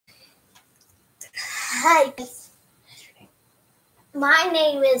Hi, my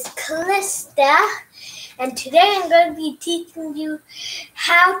name is Callista, and today I'm going to be teaching you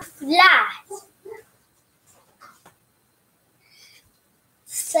how to fly.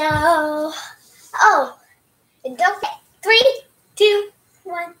 And don't forget, 3, 2,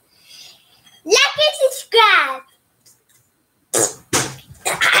 1, like and subscribe.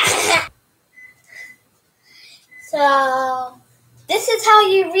 So, this is how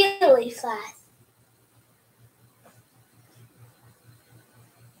you really fly.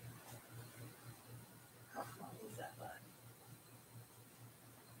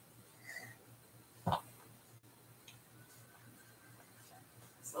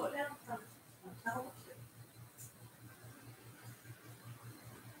 Slow down.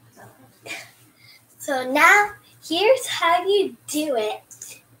 So now, here's how you do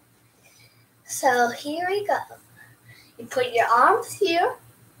it. So here we go. You put your arms here,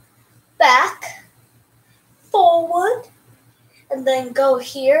 back, forward, and then go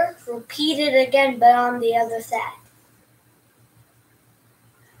here. Repeat it again, but on the other side.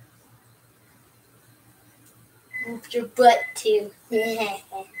 Move your butt too.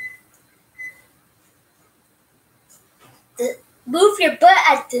 Move your butt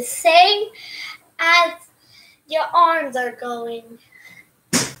at the same as your arms are going.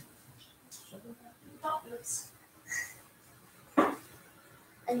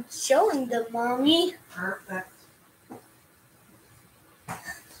 I'm showing them, Mommy. Perfect.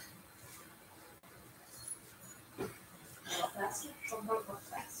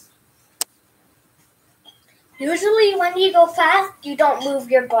 Usually when you go fast, you don't move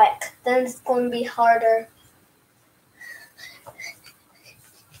your butt. Then it's going to be harder.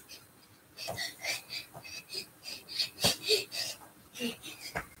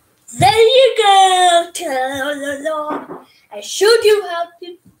 There you go. I showed you how to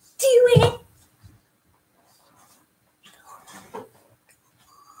do it.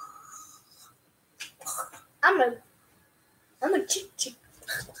 I'm a chick.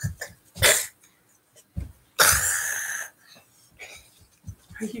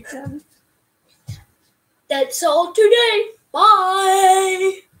 Are you done? That's all today.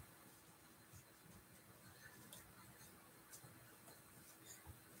 Bye.